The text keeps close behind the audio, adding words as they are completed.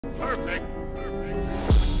Perfect.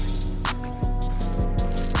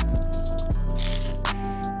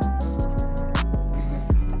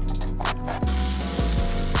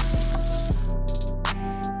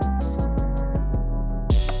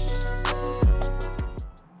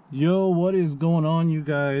 Yo, what is going on, you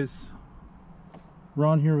guys?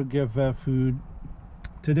 Ron here with Get Fat Food.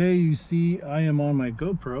 Today you see I am on my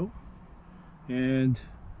GoPro and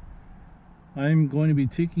I'm going to be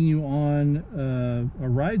taking you on a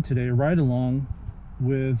ride today, a ride along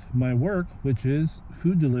with my work, which is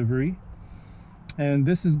food delivery. And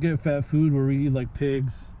this is Get Fat Food, where we eat like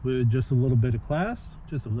pigs with just a little bit of class,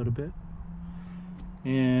 just a little bit.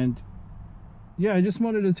 And yeah, I just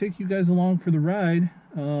wanted to take you guys along for the ride.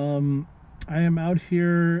 I am out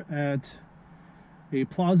here at a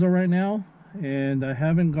plaza right now, and I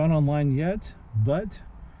haven't gone online yet, but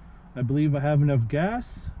I believe I have enough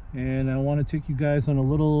gas, and I want to take you guys on a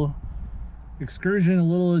little excursion, a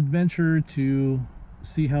little adventure to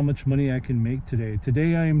see how much money I can make today.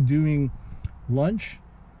 Today I am doing lunch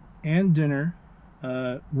and dinner.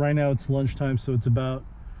 Right now it's lunchtime, so it's about,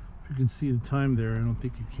 if you can see the time there, I don't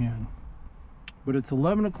think you can, but it's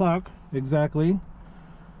 11 o'clock exactly.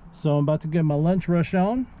 So I'm about to get my lunch rush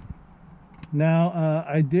on. Now,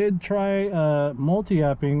 I did try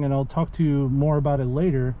multi-apping, and I'll talk to you more about it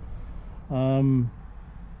later.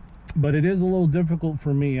 But it is a little difficult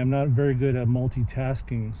for me. I'm not very good at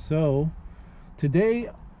multitasking. So today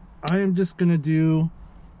I am just going to do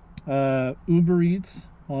Uber Eats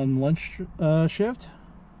on lunch shift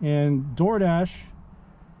and Doordash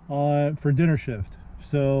for dinner shift.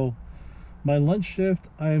 So my lunch shift,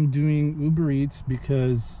 I am doing Uber Eats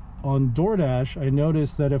because on DoorDash, I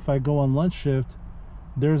noticed that if I go on lunch shift,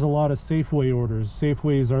 there's a lot of Safeway orders.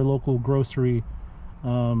 Safeway is our local grocery,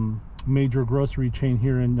 major grocery chain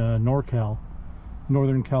here in NorCal,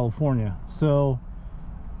 Northern California. So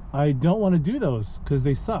I don't want to do those because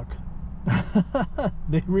they suck.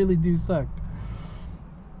 They really do suck.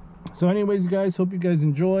 So anyways, you guys, hope you guys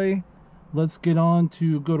enjoy. Let's get on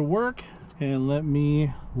to go to work. And let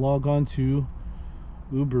me log on to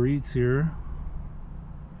Uber Eats here.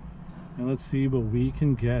 And let's see what we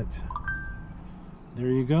can get. There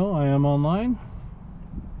you go. I am online.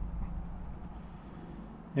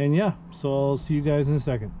 And yeah, so I'll see you guys in a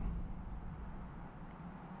second.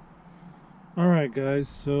 Alright guys,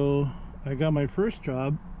 so I got my first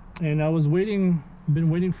job. And I was waiting, been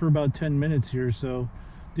waiting for about 10 minutes here. So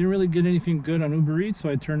didn't really get anything good on Uber Eats. So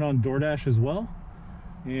I turned on DoorDash as well.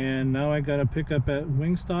 And now I gotta pick up at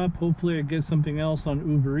Wingstop. Hopefully I get something else on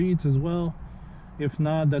Uber Eats as well. If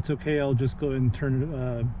not, that's okay. I'll just go ahead and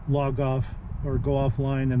turn log off or go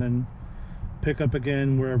offline and then pick up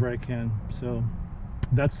again wherever I can. So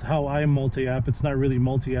that's how I multi-app. It's not really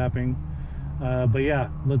multi-apping, but yeah,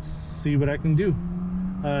 let's see what I can do.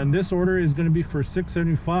 And this order is going to be for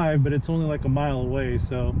 $6.75, but it's only like a mile away,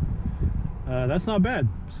 so that's not bad.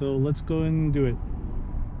 So let's go and do it.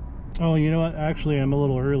 Oh, you know what? Actually, I'm a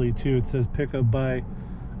little early too. It says pick up by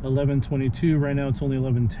 11:22. Right now it's only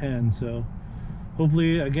 11:10. So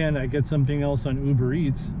hopefully, again, I get something else on Uber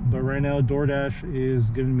Eats. But right now, DoorDash is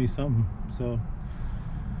giving me something. So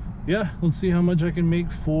yeah, let's see how much I can make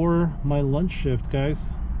for my lunch shift, guys.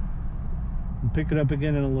 And pick it up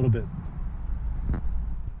again in a little bit.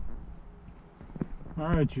 All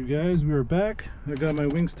right, you guys, we're back. I got my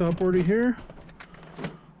Wingstop order here.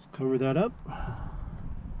 Let's cover that up.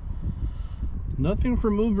 Nothing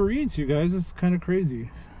from Uber Eats, you guys. It's kind of crazy.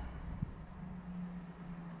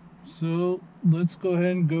 So let's go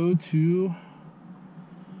ahead and go to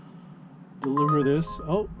deliver this.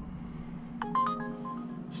 Oh,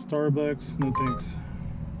 Starbucks, no thanks.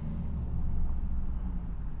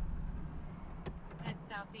 Head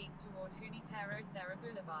southeast toward Junipero Serra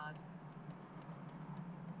Boulevard.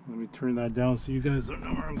 Let me turn that down so you guys don't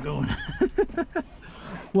know where I'm going.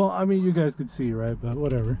 Well, I mean, you guys could see, right? But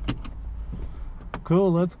whatever.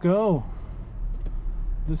 Cool, let's go.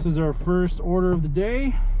 This is our first order of the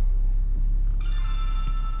day.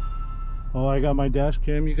 Oh, I got my dash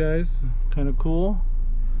cam, you guys. Kind of cool.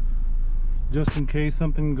 Just in case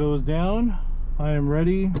something goes down, I am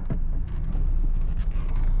ready.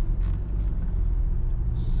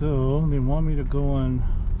 So they want me to go on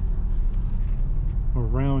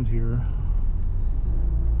around here.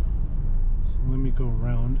 So let me go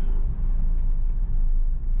around.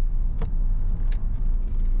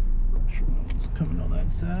 Not sure what's coming on that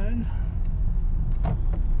side.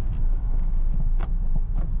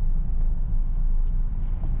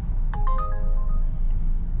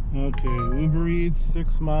 Okay, Uber Eats,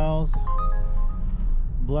 6 miles.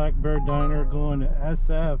 Black Bear Diner going to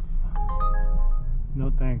SF.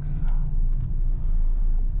 No thanks.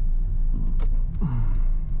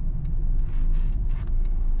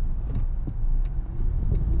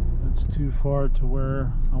 too far to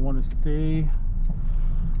where I want to stay.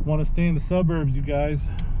 I want to stay in the suburbs, you guys.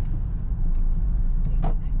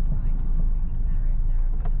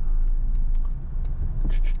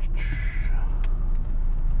 Take the next right onto Junipero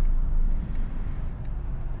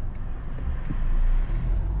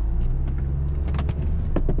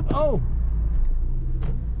Boulevard. Oh!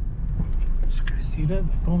 See that?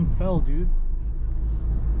 The phone fell, dude.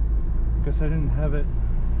 Guess I didn't have it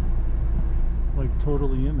like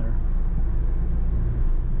totally in there.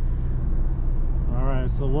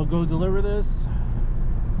 Alright, so we'll go deliver this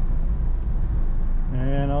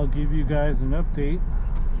and I'll give you guys an update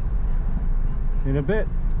in a bit.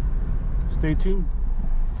 Stay tuned.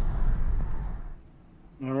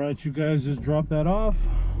 Alright, you guys, just drop that off.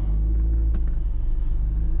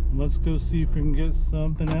 Let's go see if we can get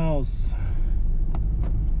something else.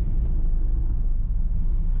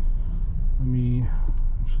 Let me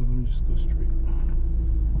just go straight.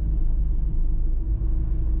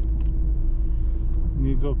 I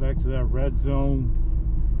need to go back to that red zone.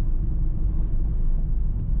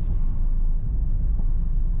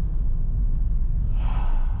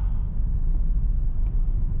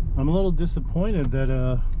 I'm a little disappointed that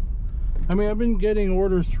I mean, I've been getting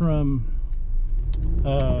orders from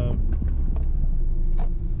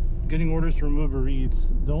Uber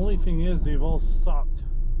Eats. The only thing is they've all sucked.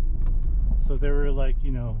 So they were like,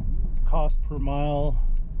 you know, cost per mile,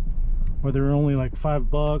 or they were only like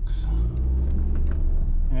 $5.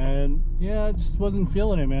 And yeah, I just wasn't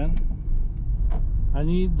feeling it, man. I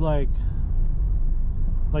need like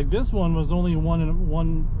this one was only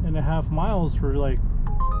 1.5 miles for like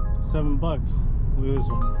 $7. Look at this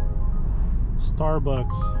one.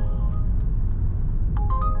 Starbucks.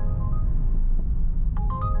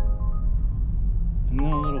 Isn't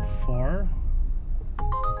that a little far?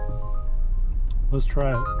 Let's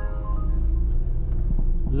try it.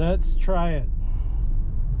 Let's try it.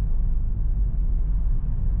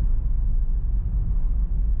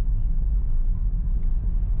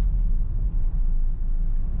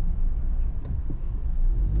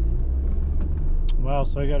 Wow,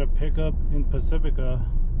 so I got to pick up in Pacifica,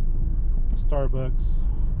 Starbucks,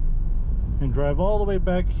 and drive all the way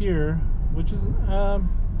back here, which is,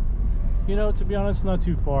 you know, to be honest, not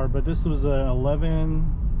too far, but this was a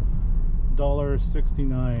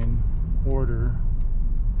 $11.69 order.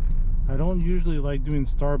 I don't usually like doing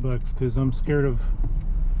Starbucks because I'm scared of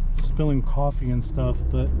spilling coffee and stuff,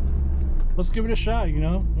 but let's give it a shot, you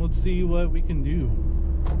know. Let's see what we can do.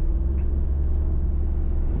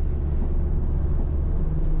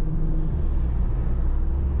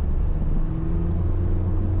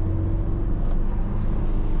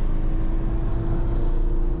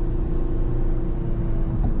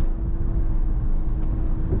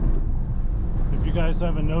 If you guys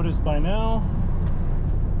haven't noticed by now,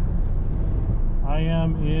 I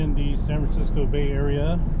am in the San Francisco Bay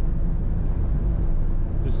Area.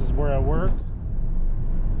 This is where I work.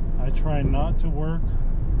 I try not to work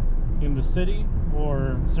in the city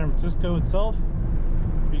or San Francisco itself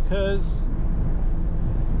because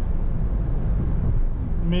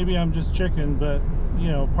maybe I'm just chicken, but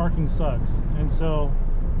you know, parking sucks. And so,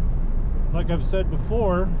 like I've said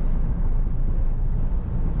before,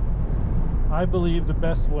 I believe the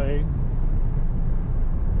best way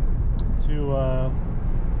to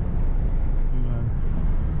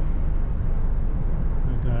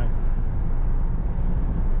okay.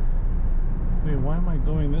 Wait, why am I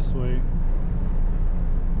going this way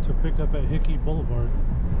to pick up at Hickey Boulevard?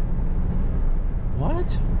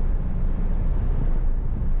 What?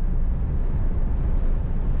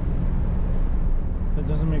 That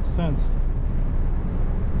doesn't make sense.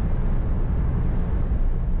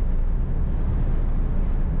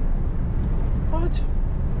 What?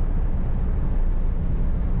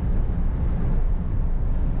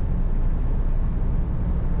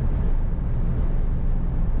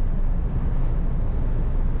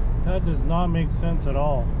 That does not make sense at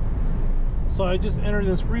all. So I just entered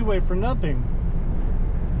this freeway for nothing.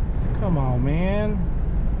 Come on, man.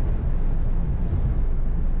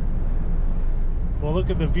 Well, look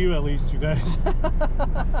at the view at least, you guys.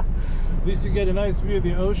 At least you get a nice view of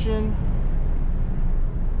the ocean.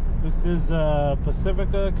 This is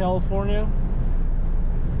Pacifica, California.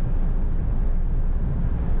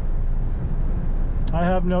 I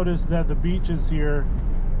have noticed that the beaches here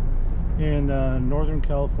in Northern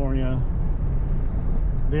California,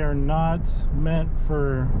 they are not meant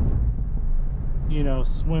for, you know,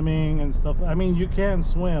 swimming and stuff. I mean, you can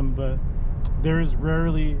swim, but there is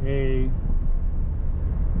rarely a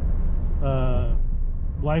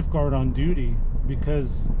lifeguard on duty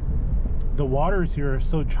because the waters here are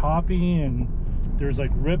so choppy and there's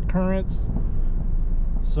like rip currents.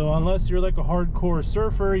 So unless you're like a hardcore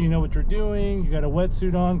surfer, you know what you're doing, you got a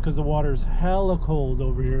wetsuit on because the water's hella cold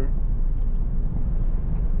over here,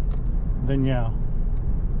 then yeah.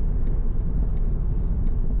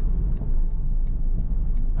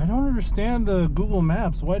 I don't understand the Google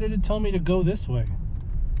Maps. Why did it tell me to go this way?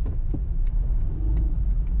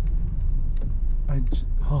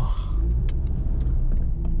 Oh.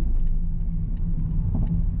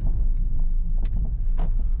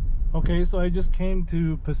 Okay, so I just came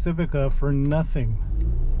to Pacifica for nothing.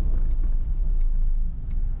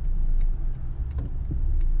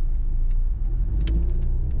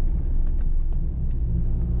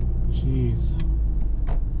 Jeez.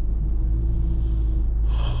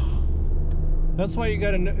 That's why you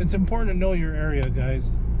gotta know, it's important to know your area, guys.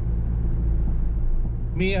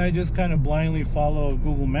 Me, I just kind of blindly follow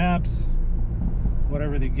Google Maps,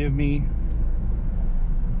 whatever they give me.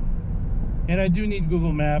 And I do need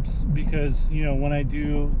Google Maps because, you know, when I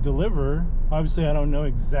do deliver, obviously I don't know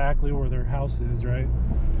exactly where their house is, right?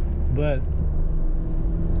 But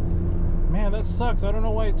man, that sucks. I don't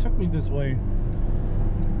know why it took me this way.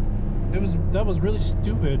 That was really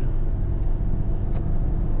stupid.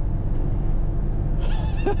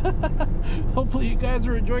 Hopefully you guys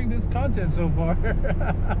are enjoying this content so far.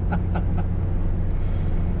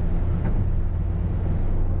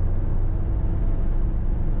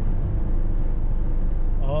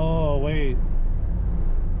 Oh, wait.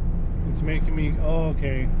 It's making me... Oh,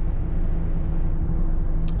 okay.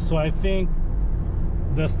 So I think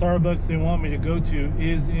the Starbucks they want me to go to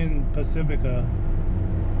is in Pacifica.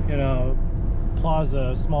 In a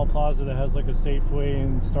plaza, a small plaza that has like a Safeway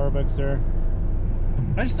and Starbucks there.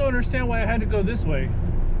 I just don't understand why I had to go this way.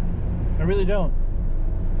 I really don't.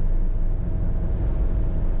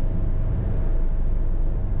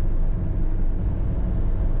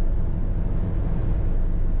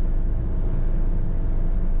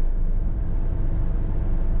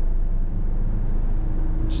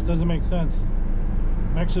 It just doesn't make sense.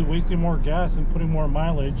 I'm actually wasting more gas and putting more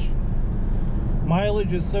mileage.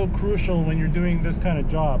 Mileage is so crucial when you're doing this kind of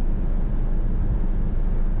job.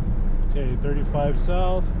 Okay, 35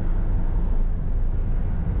 south.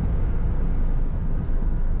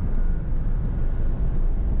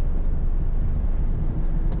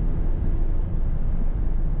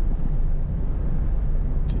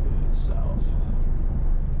 Okay, south.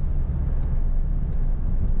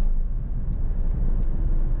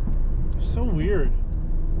 So weird.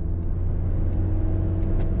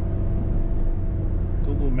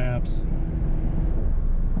 Google Maps.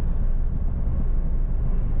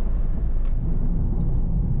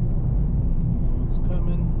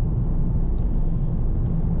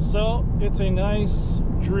 So it's a nice,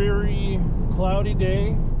 dreary, cloudy day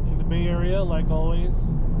in the Bay Area, like always.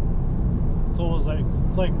 It's always like,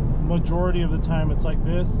 it's like majority of the time it's like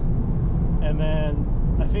this. And then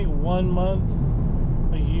I think 1 month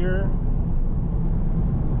a year,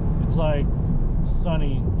 it's like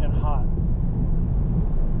sunny and hot.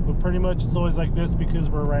 But pretty much it's always like this because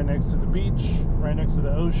we're right next to the beach, right next to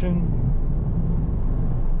the ocean.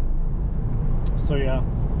 So yeah.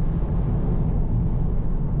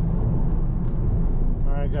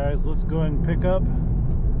 Alright guys, let's go ahead and pick up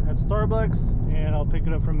at Starbucks and I'll pick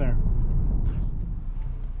it up from there.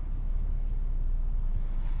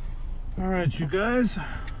 Alright you guys,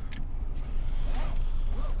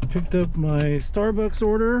 picked up my Starbucks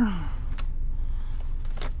order.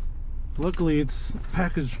 Luckily it's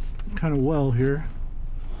packaged kind of well here.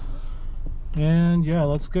 And yeah,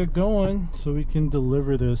 let's get going so we can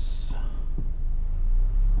deliver this.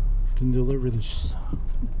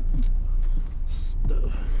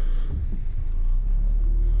 Stuff.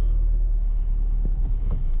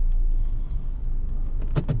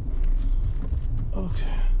 Okay.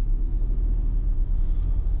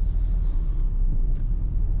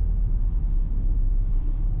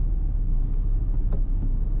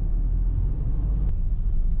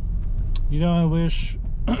 You know, I wish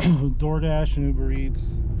Doordash and Uber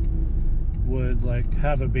Eats would like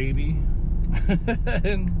have a baby.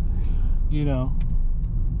 And you know,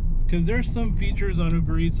 because there's some features on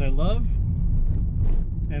Uber Eats I love,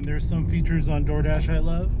 and there's some features on Doordash I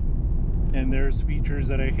love, and there's features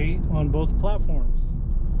that I hate on both platforms.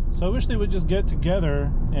 So I wish they would just get together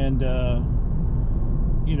and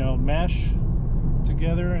you know, mesh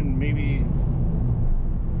together and maybe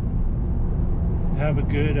have a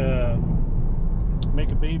good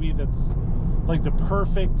make a baby that's like the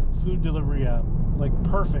perfect food delivery app, like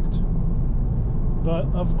perfect. But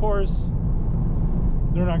of course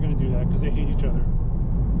they're not going to do that because they hate each other.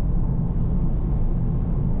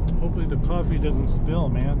 Hopefully the coffee doesn't spill,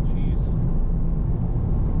 man. Jeez.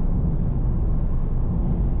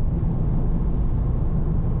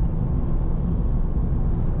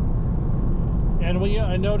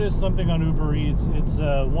 I noticed something on Uber Eats. It's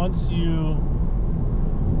once you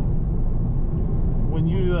when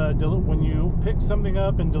you pick something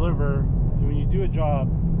up and deliver, when you do a job,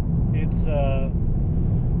 it's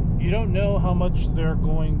you don't know how much they're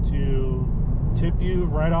going to tip you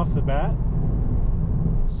right off the bat.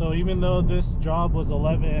 So even though this job was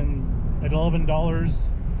 $11,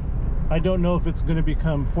 I don't know if it's going to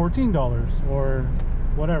become $14 or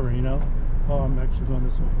whatever, you know. Oh, I'm actually going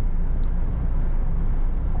this way.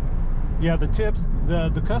 Yeah, the tips,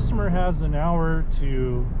 the customer has an hour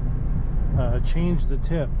to change the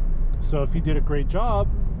tip. So if you did a great job,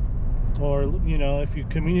 or you know, if you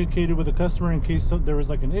communicated with the customer in case there was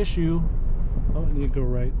like an issue, oh, I need to go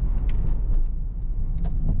right,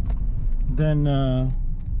 then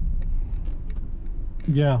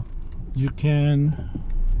yeah, you can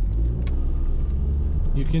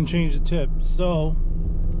change the tip. So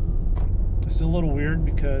it's a little weird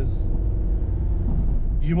because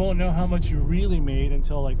you won't know how much you really made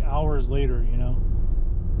until like hours later, you know.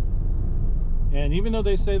 And even though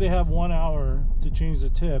they say they have 1 hour to change the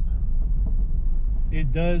tip,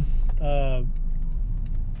 it does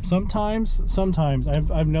sometimes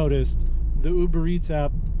I've noticed the Uber Eats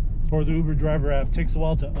app or the Uber driver app takes a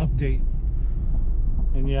while to update.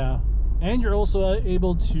 And yeah, and you're also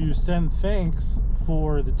able to send thanks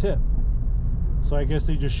for the tip. So I guess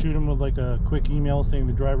they just shoot them with like a quick email saying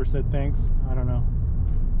the driver said thanks. I don't know.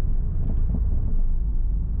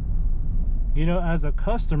 You know, as a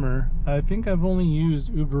customer, I think I've only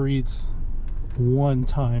used Uber Eats one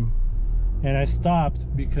time, and I stopped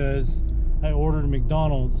because I ordered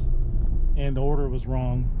McDonald's and the order was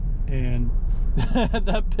wrong, and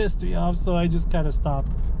that pissed me off, so I just kind of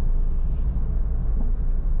stopped.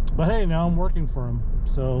 But hey, now I'm working for them,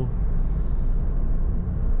 so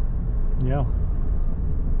yeah.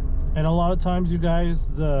 And a lot of times, you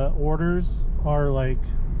guys, the orders are like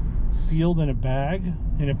sealed in a bag,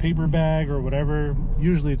 in a paper bag or whatever.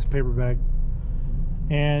 Usually it's a paper bag,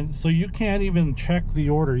 and so you can't even check the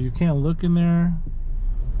order. You can't look in there.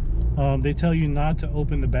 They tell you not to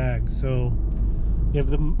open the bag. So if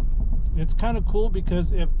it's kind of cool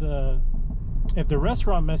because if the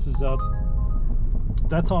restaurant messes up,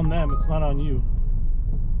 that's on them, it's not on you.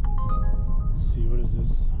 Let's see, what is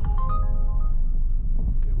this?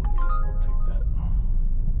 Okay, we'll take that.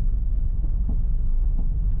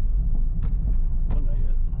 Oh, not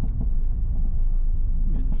yet.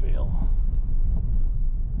 Midvale.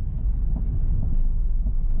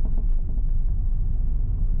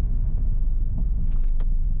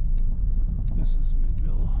 This is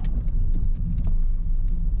Midvale.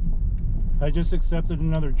 I just accepted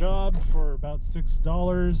another job for about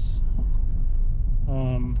 $6.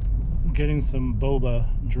 Getting some boba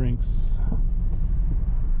drinks.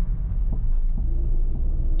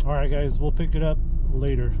 Alright guys, we'll pick it up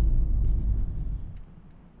later.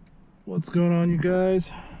 What's going on, you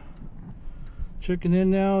guys? Checking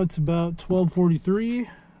in now. It's about 12:43.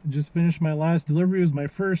 I just finished my last delivery. It was my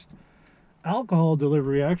first alcohol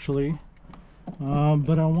delivery actually.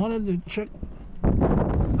 But I wanted to check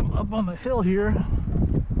some up on the hill here.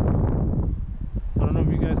 I don't know if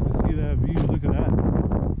you guys can see that view. Look at that.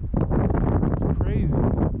 It's crazy.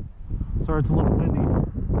 Sorry, it's a little windy.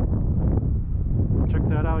 Check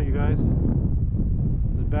that out, you guys.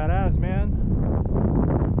 It's badass, man.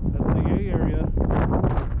 That's the yay area.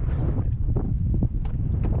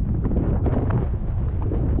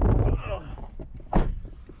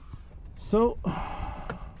 So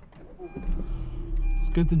let's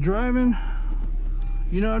get to driving.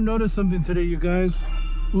 You know, I've noticed something today, you guys.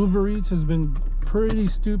 Uber Eats has been pretty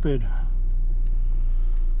stupid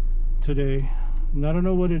today, and I don't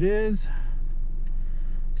know what it is.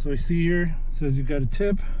 So I see here, it says you got a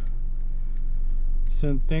tip.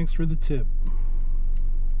 Send thanks for the tip.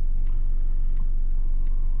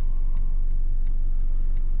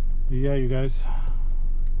 But yeah, you guys,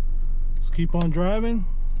 let's keep on driving.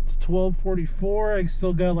 It's 12:44. I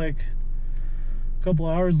still got like a couple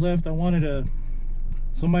hours left. I wanted to,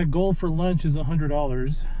 so my goal for lunch is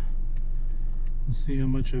 $100. Let's see how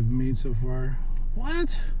much I've made so far.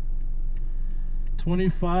 What?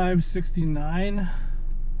 $25.69.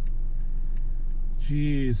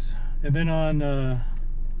 Jeez. And then on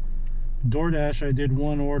Doordash I did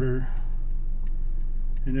one order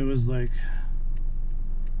and it was like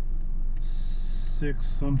 $6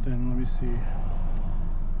 something. Let me see.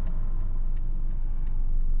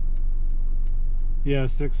 Yeah,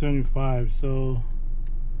 $6.75. So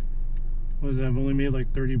what is that? I've only made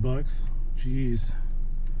like 30 bucks. Jeez.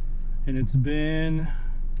 And it's been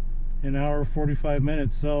an hour 45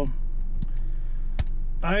 minutes. So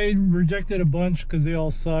I rejected a bunch because they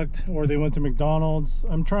all sucked or they went to McDonald's.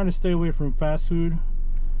 I'm trying to stay away from fast food,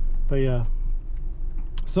 but yeah.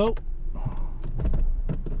 So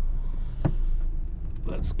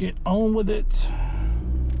let's get on with it.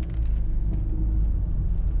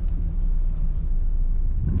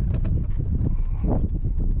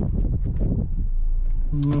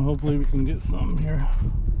 Hopefully we can get some here.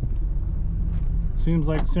 Seems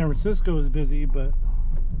like San Francisco is busy, but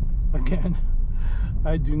again,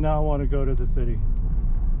 I do not want to go to the city.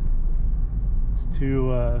 It's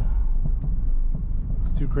too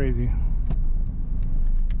crazy.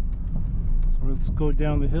 So let's go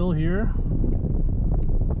down the hill here.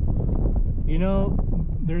 You know,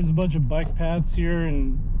 there's a bunch of bike paths here,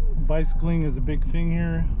 and bicycling is a big thing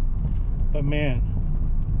here, but man,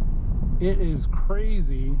 it is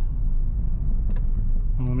crazy.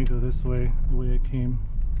 Oh, let me go this way, the way I came.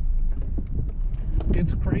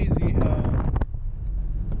 It's crazy how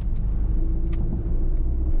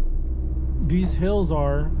these hills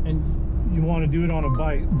are, and you want to do it on a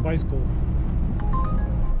bicycle.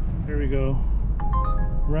 Here we go.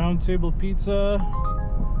 Round Table Pizza.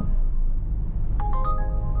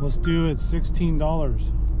 Let's do it. $16.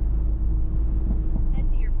 Head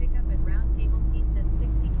to your pickup at Round Table Pizza at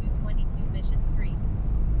 6222 Mission Street.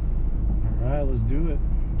 Alright, let's do it.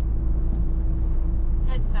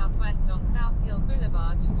 Head southwest on South Hill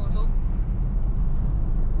Boulevard toward Al.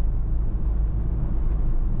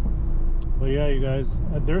 But yeah, you guys,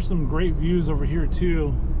 there's some great views over here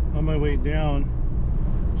too on my way down.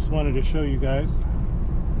 Just wanted to show you guys.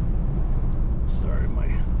 Sorry,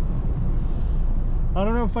 I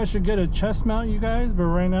don't know if I should get a chest mount, you guys, but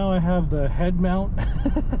right now I have the head mount.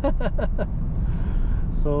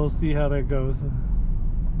 So we'll see how that goes.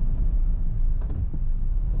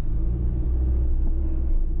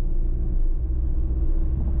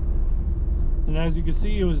 And as you can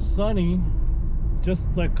see, it was sunny just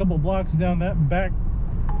like a couple blocks down that back.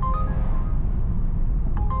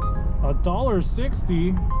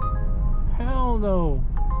 $1.60? Hell no.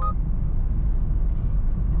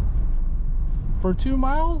 For 2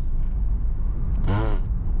 miles?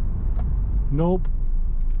 Nope.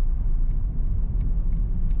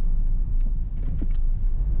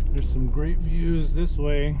 There's some great views this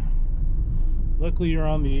way. Luckily you're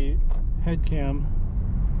on the head cam,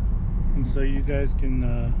 and so you guys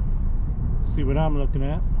can see what I'm looking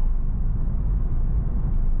at.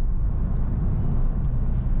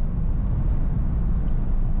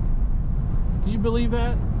 Can you believe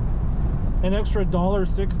that? An extra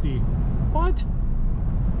 $1.60. What?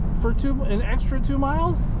 For an extra 2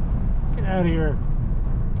 miles? Get out of here.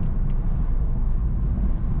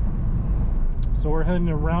 So we're heading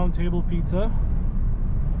to Round Table Pizza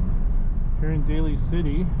here in Daly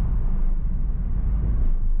City,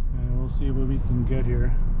 and we'll see what we can get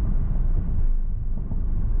here.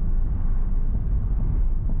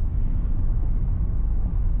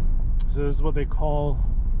 So this is what they call,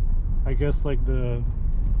 I guess, like the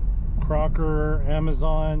Crocker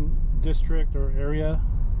Amazon district or area,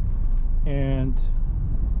 and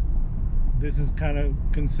this is kind of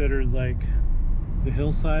considered like the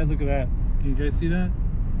hillside. Look at that. Can you guys see that?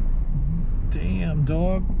 Damn,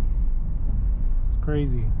 dog. It's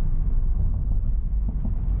crazy.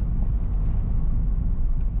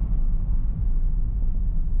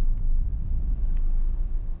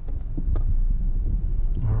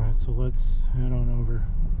 All right, so let's head on over.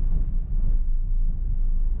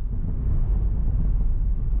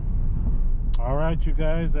 Alright, you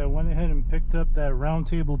guys, I went ahead and picked up that Round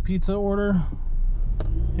Table Pizza order,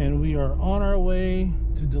 and we are on our way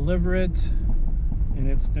to deliver it, and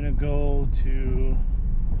it's gonna go to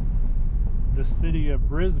the city of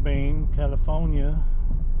Brisbane, California,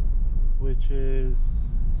 which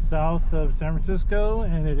is south of San Francisco,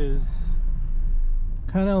 and it is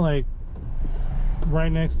kind of like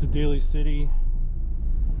right next to Daly City,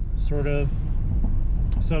 sort of.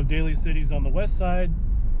 So Daly City's on the west side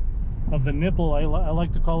of the nipple. I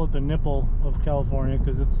like to call it the nipple of California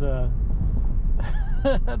because it's the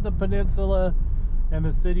peninsula and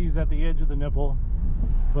the city's at the edge of the nipple.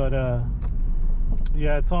 But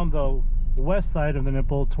yeah, it's on the west side of the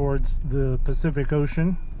nipple towards the Pacific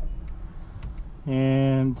Ocean,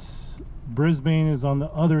 and Brisbane is on the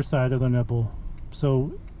other side of the nipple,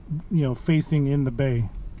 so you know, facing in the bay.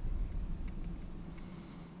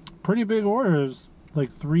 Pretty big orders,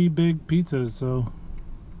 like 3 big pizzas, so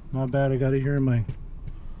not bad. I got it here in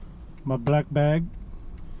my black bag.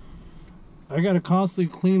 I gotta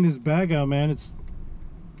constantly clean this bag out, man. It's,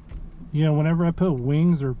 you know, whenever I put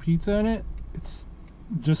wings or pizza in it, it's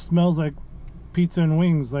just smells like pizza and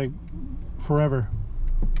wings like forever.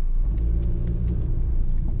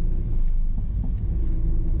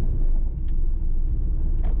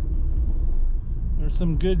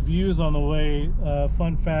 some good views on the way.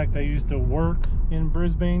 Fun fact, I used to work in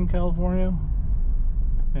Brisbane, California,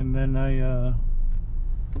 and then I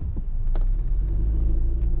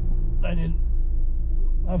didn't,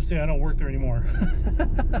 obviously I don't work there anymore.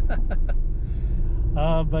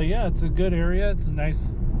 But yeah, it's a good area. It's a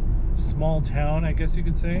nice small town, I guess you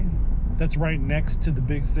could say, that's right next to the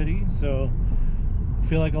big city. So I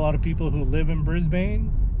feel like a lot of people who live in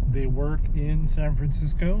Brisbane, they work in San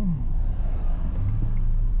Francisco.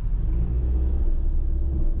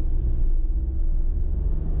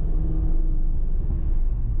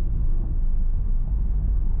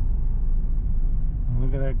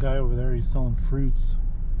 Look at that guy over there, he's selling fruits.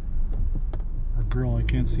 Or girl, I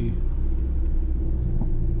can't see.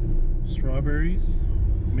 Strawberries,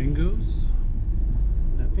 mangoes.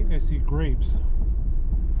 I think I see grapes.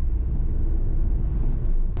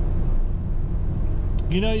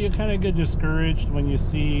 You know, you kind of get discouraged when you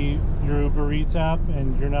see your Uber Eats app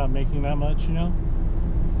and you're not making that much, you know?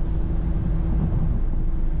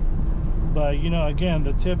 But, you know, again,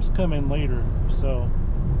 the tips come in later, so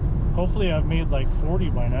hopefully I've made like 40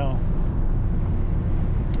 by now.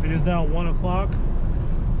 It is now 1 o'clock.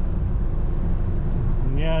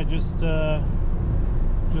 And yeah, just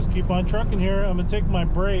keep on trucking here. I'm gonna take my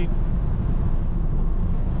break.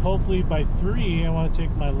 Hopefully by 3, I want to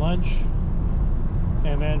take my lunch.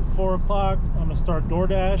 And then 4 o'clock, I'm gonna start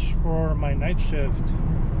Doordash for my night shift.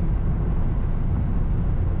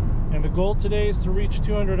 And the goal today is to reach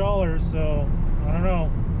 $200, so I don't know.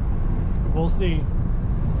 We'll see.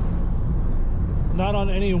 Not on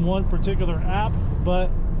any one particular app, but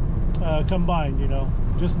combined, you know,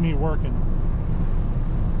 just me working.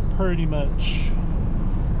 Pretty much.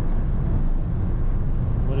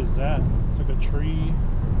 What is that? It's like a tree.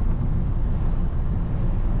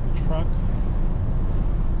 A truck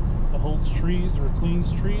that holds trees or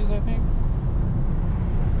cleans trees, I think.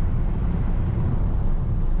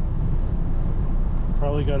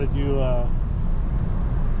 Probably got to do,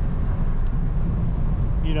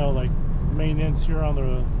 you know, like maintenance here on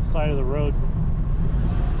the side of the road.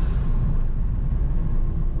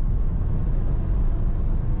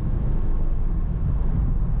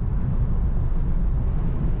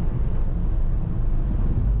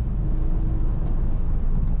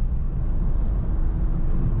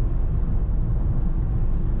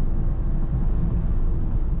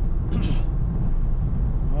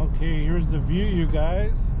 Okay, here's the view, you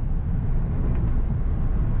guys.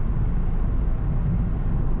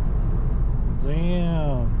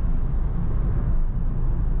 Damn.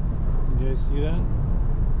 You guys see that?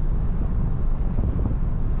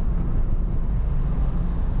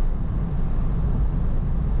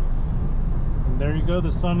 And there you go,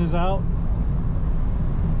 the sun is out.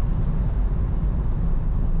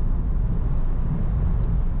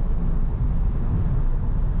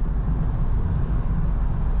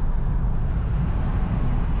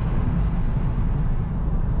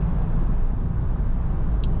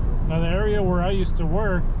 Now the area where I used to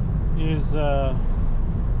work is there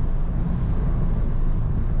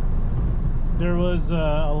was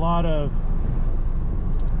a lot of,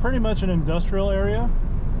 it's pretty much an industrial area,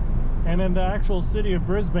 and then the actual city of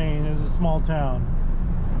Brisbane is a small town,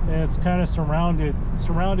 and it's kind of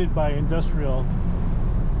surrounded by industrial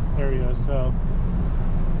area. So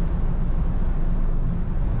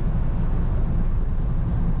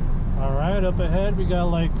all right, up ahead we got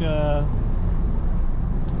like the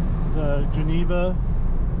Geneva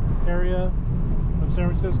area of San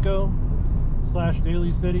Francisco /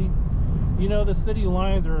 Daly City. You know, the city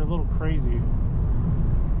lines are a little crazy,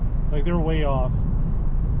 like they're way off.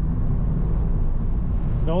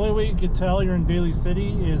 The only way you can tell you're in Daly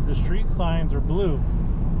City is the street signs are blue.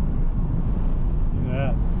 Look at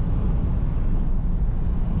that.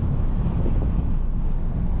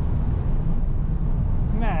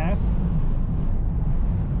 Nice.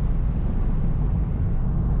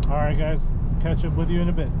 Alright guys, catch up with you in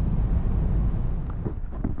a bit.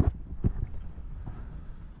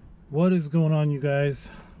 What is going on, you guys?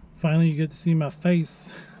 Finally you get to see my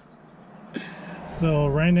face. So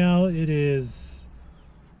right now it is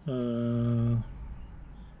what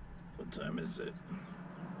time is it?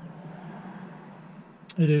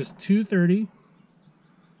 It is 2:30,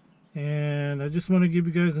 and I just want to give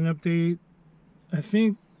you guys an update. I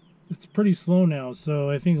think it's pretty slow now, so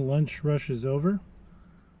I think lunch rush is over.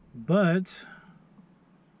 But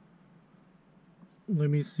let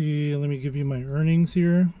me see, let me give you my earnings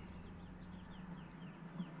here.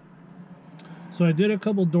 So I did a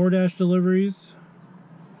couple Doordash deliveries.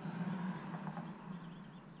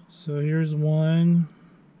 So here's one,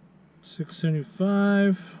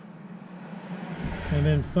 $6.75. And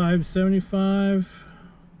then 575.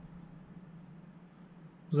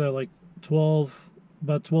 Was that like 12,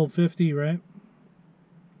 about 12.50, right?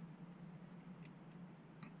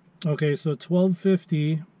 Okay, so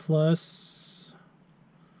 12.50 plus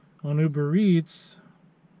on Uber Eats.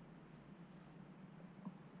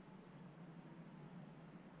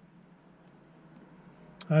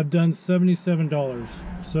 I've done $77.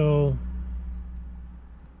 So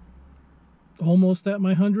almost at my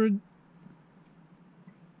 100.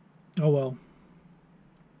 Oh well.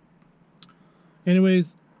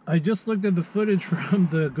 Anyways, I just looked at the footage from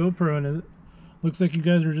the GoPro and it looks like you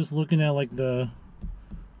guys are just looking at like the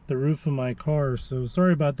roof of my car, so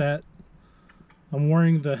sorry about that. I'm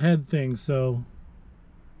wearing the head thing, so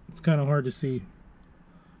it's kind of hard to see.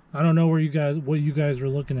 I don't know what you guys are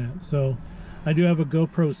looking at. So I do have a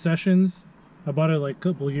GoPro Sessions. I bought it like a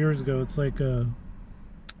couple of years ago. It's like a,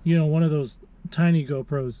 you know, one of those tiny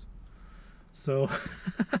GoPros. So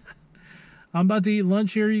I'm about to eat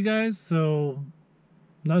lunch here, you guys, so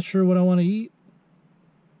not sure what I want to eat,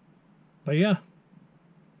 but yeah.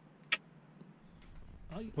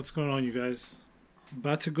 What's going on, you guys?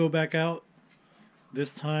 About to go back out.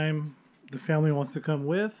 This time the family wants to come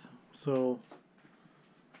with, so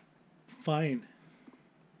fine.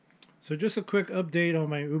 So just a quick update on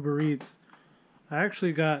my Uber Eats. I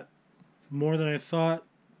actually got more than I thought.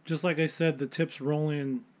 Just like I said, the tips roll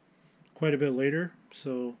in quite a bit later,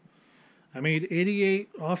 so I made 88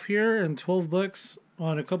 off here and 12 bucks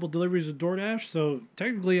on a couple deliveries of Doordash, so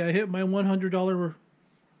technically I hit my $100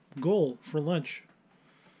 goal for lunch.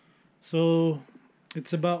 So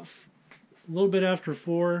it's about a little bit after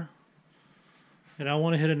 4, and I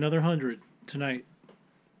want to hit another 100 tonight.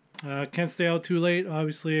 Can't stay out too late.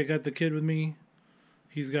 Obviously, I got the kid with me.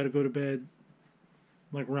 He's got to go to bed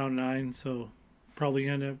like around 9, so probably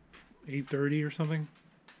end at 8:30 or something.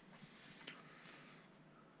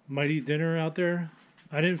 Might eat dinner out there.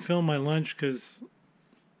 I didn't film my lunch because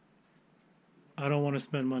I don't want to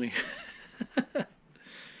spend money.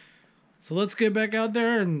 So let's get back out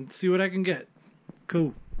there and see what I can get.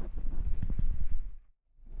 Cool.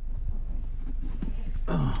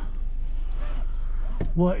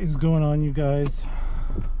 What is going on, you guys?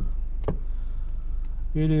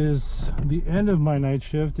 It is the end of my night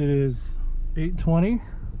shift. It is 8:20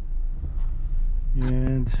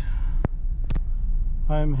 and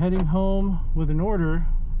I'm heading home with an order,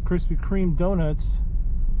 Krispy Kreme donuts,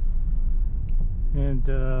 and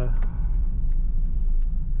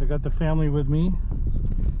I got the family with me,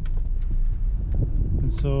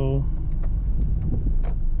 and so,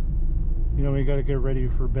 you know, we got to get ready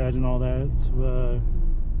for bed and all that.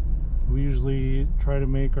 We usually try to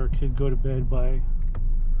make our kid go to bed by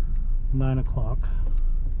 9 o'clock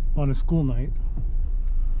on a school night.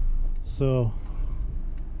 So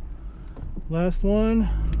last one.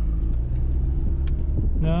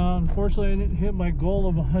 Now unfortunately I didn't hit my goal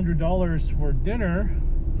of $100 for dinner,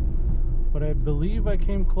 but I believe I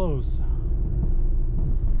came close.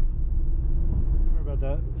 Sorry about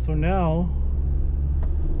that. So now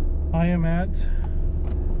I am at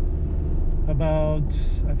about,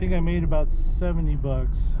 I think I made about 70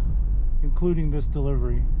 bucks including this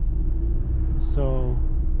delivery, so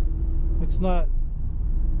it's not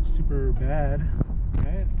super bad,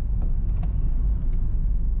 right?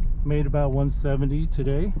 Made about 170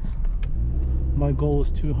 today. My goal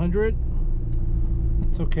is 200.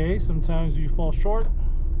 It's okay, sometimes you fall short.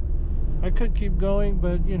 I could keep going,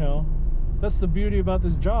 but you know, that's the beauty about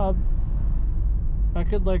this job. I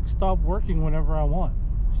could like stop working whenever I want.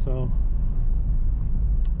 So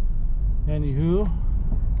anywho,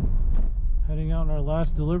 heading out on our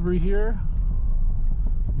last delivery here.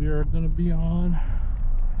 We are going to be on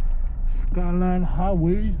Skyline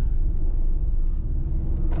Highway.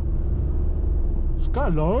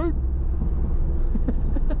 Skyline.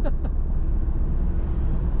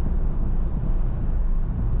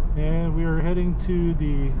 And we are heading to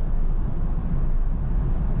the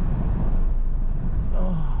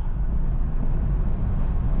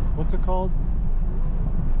what's it called?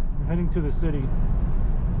 We're heading to the city.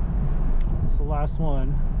 It's the last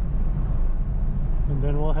one, and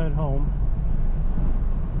then we'll head home.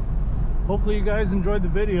 Hopefully you guys enjoyed the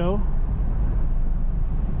video.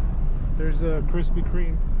 There's a Krispy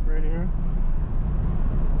Kreme right here.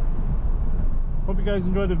 Hope you guys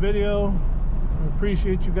enjoyed the video. I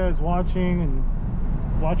appreciate you guys watching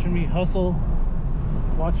and watching me hustle,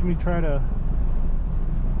 watching me try to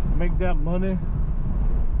make that money.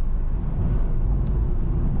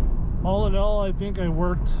 All in all, I think I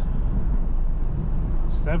worked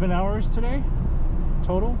 7 hours today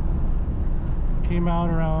total. Came out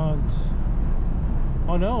around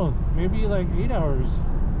Oh no, maybe like 8 hours.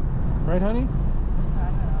 Right, honey? I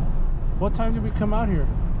don't know. What time did we come out here?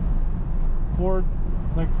 4:30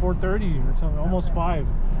 or something, almost 5.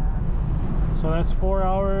 Yeah. So that's 4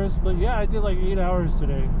 hours. But yeah, I did like 8 hours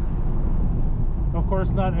today. Of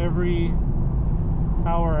course, not every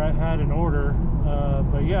hour I had an order,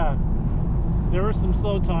 but yeah, there were some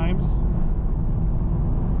slow times.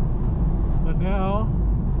 But now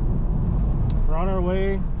we're on our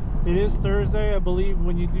way. It is Thursday, I believe.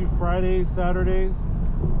 When you do Fridays, Saturdays,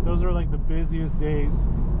 those are like the busiest days.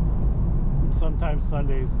 Sometimes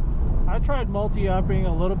Sundays. I tried multi-apping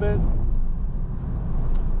a little bit.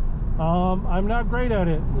 I'm not great at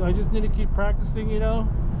it. I just need to keep practicing, you know,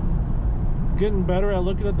 getting better at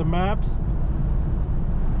looking at the maps.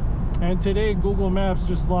 And today Google Maps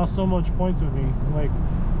just lost so much points with me. Like,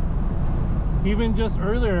 even just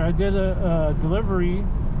earlier I did a delivery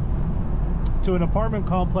to an apartment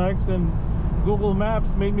complex, and Google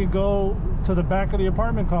Maps made me go to the back of the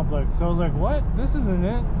apartment complex. So I was like, what? This isn't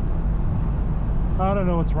it. I don't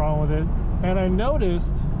know what's wrong with it. And I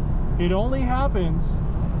noticed it only happens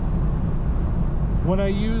when I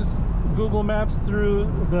use Google Maps through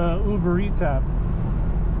the Uber Eats app.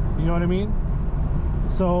 You know what I mean?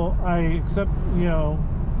 So I accept, you know,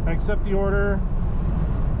 I accept the order,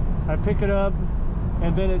 I pick it up,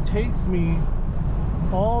 and then it takes me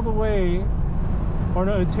all the way, or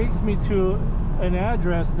no, it takes me to an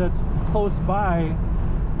address that's close by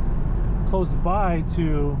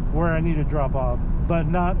to where I need to drop off, but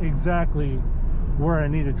not exactly where I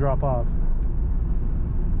need to drop off.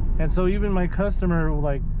 And so even my customer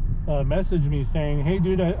like messaged me saying, hey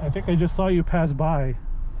dude, I think I just saw you pass by,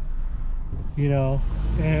 you know.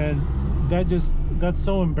 And that's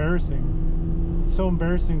so embarrassing. So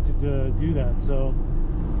embarrassing to do that. So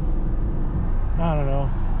I don't know,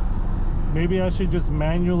 maybe I should just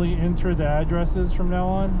manually enter the addresses from now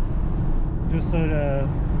on, just so that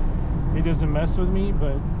it doesn't mess with me.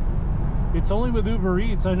 But it's only with Uber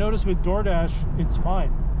Eats. I noticed with Doordash it's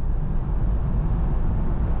fine.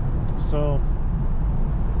 So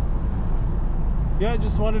yeah, I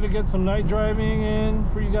just wanted to get some night driving in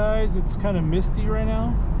for you guys. It's kind of misty right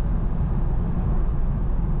now.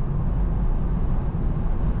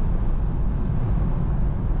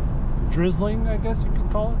 Drizzling, I guess you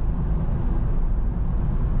could call it.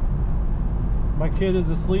 My kid is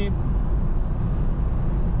asleep,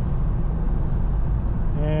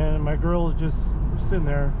 and my girl is just sitting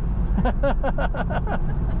there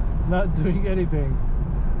not doing anything.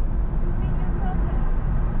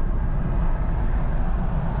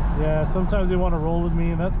 Yeah, sometimes they want to roll with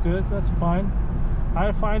me, and that's good. That's fine.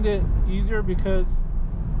 I find it easier because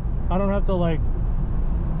I don't have to, like,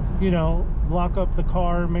 you know, lock up the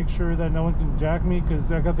car, make sure that no one can jack me,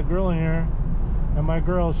 because I got the girl in here, and my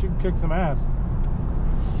girl, she can kick some ass.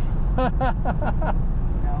 No.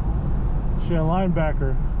 She a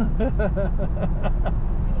linebacker.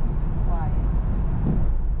 Quiet.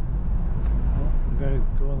 Oh, we gotta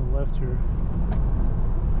go on the left here.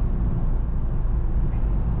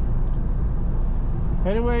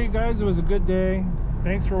 Anyway, you guys, it was a good day.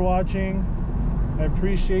 Thanks for watching. I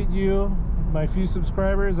appreciate you, my few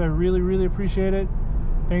subscribers. I really appreciate it.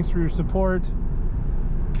 Thanks for your support.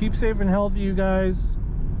 Keep safe and healthy, you guys.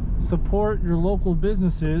 Support your local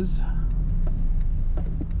businesses.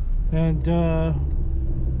 And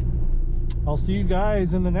I'll see you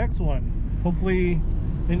guys in the next one. Hopefully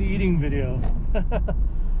an eating video. All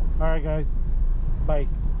right, guys. Bye.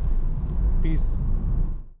 Peace.